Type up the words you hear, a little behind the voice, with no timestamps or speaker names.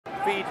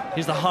Feed.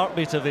 He's the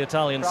heartbeat of the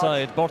Italian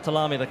side.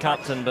 Bortolami the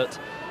captain, but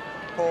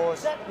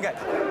Pause. Okay.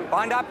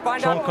 Bind up.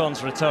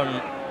 Troncon's return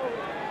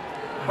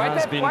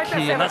has been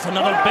key, and that's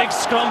another big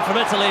scrum from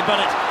Italy, but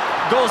it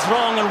goes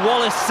wrong and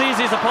Wallace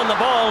seizes upon the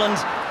ball, and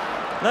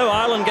now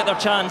Ireland get their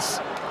chance.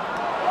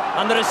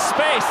 And there is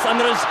space, and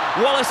there is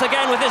Wallace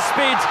again with his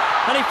speed,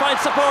 and he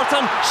finds support,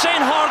 and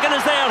Shane Horgan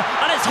is there,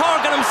 and it's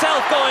Horgan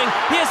himself going.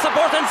 He has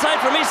support inside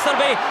from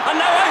Easterby, and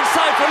now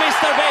outside from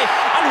Easterby,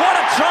 and what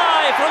a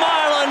try from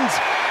Ireland!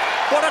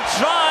 What a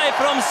try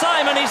from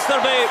Simon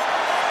Easterby!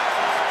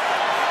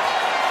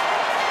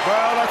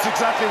 Well, that's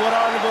exactly what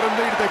Ireland would have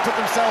needed. They put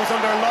themselves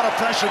under a lot of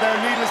pressure there,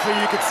 needlessly,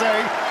 you could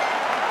say.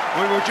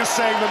 We were just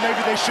saying that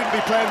maybe they shouldn't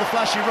be playing the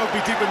flashy rugby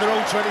deep in their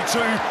own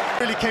 22.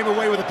 Really came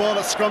away with the ball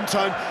at scrum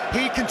time.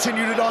 He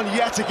continued it on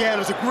yet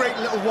again. It was a great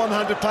little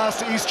one-handed pass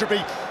to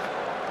Easterby.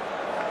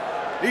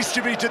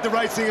 Easterby did the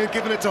right thing and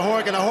given it to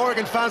Horgan. Now,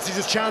 Horgan fancies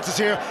his chances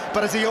here,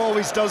 but as he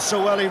always does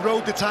so well, he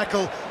rode the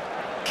tackle,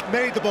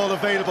 made the ball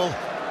available,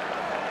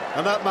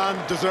 and that man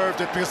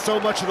deserved it, because so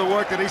much of the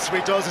work that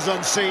Easterby does is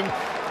unseen.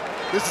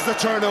 This is the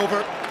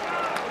turnover.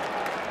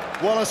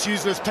 Wallace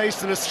using his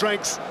pace and his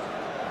strengths.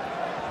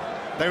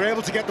 They were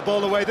able to get the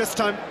ball away. This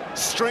time,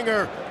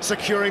 Stringer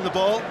securing the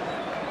ball.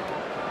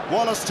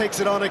 Wallace takes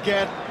it on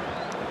again.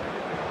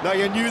 Now,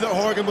 you knew that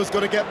Horgan was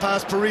going to get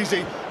past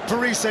Parisi.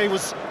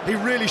 Parisi he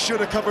really should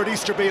have covered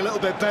Easterby a little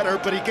bit better,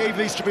 but he gave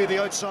Easterby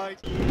the outside.